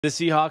The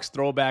Seahawks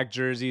throwback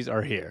jerseys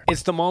are here.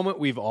 It's the moment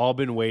we've all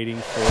been waiting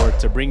for,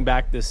 to bring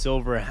back the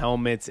silver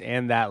helmets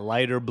and that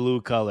lighter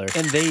blue color.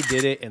 And they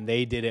did it, and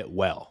they did it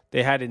well.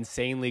 They had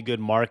insanely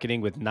good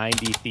marketing with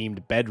 90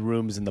 themed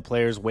bedrooms and the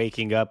players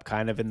waking up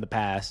kind of in the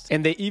past.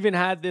 And they even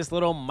had this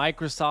little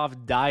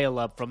Microsoft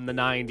dial-up from the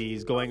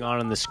 90s going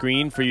on the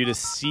screen for you to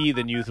see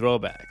the new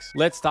throwbacks.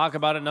 Let's talk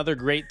about another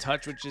great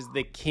touch, which is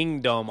the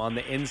Kingdom on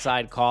the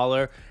inside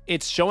collar.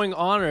 It's showing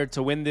honor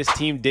to when this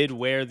team did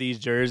wear these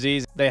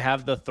jerseys. They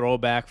have the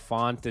throwback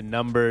font and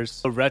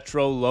numbers, the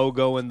retro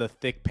logo, and the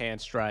thick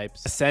pant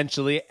stripes.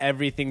 Essentially,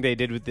 everything they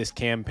did with this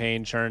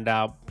campaign turned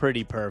out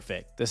pretty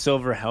perfect. The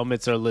silver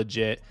helmets are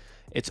legit.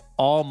 It's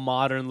all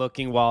modern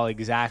looking while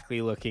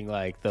exactly looking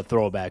like the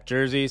throwback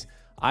jerseys.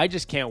 I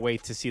just can't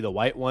wait to see the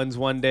white ones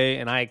one day,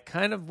 and I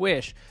kind of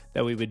wish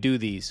that we would do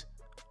these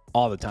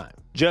all the time.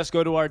 Just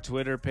go to our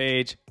Twitter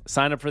page,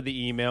 sign up for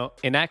the email,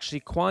 and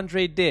actually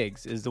Quandre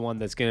Diggs is the one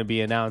that's going to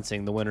be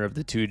announcing the winner of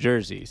the two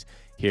jerseys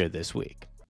here this week.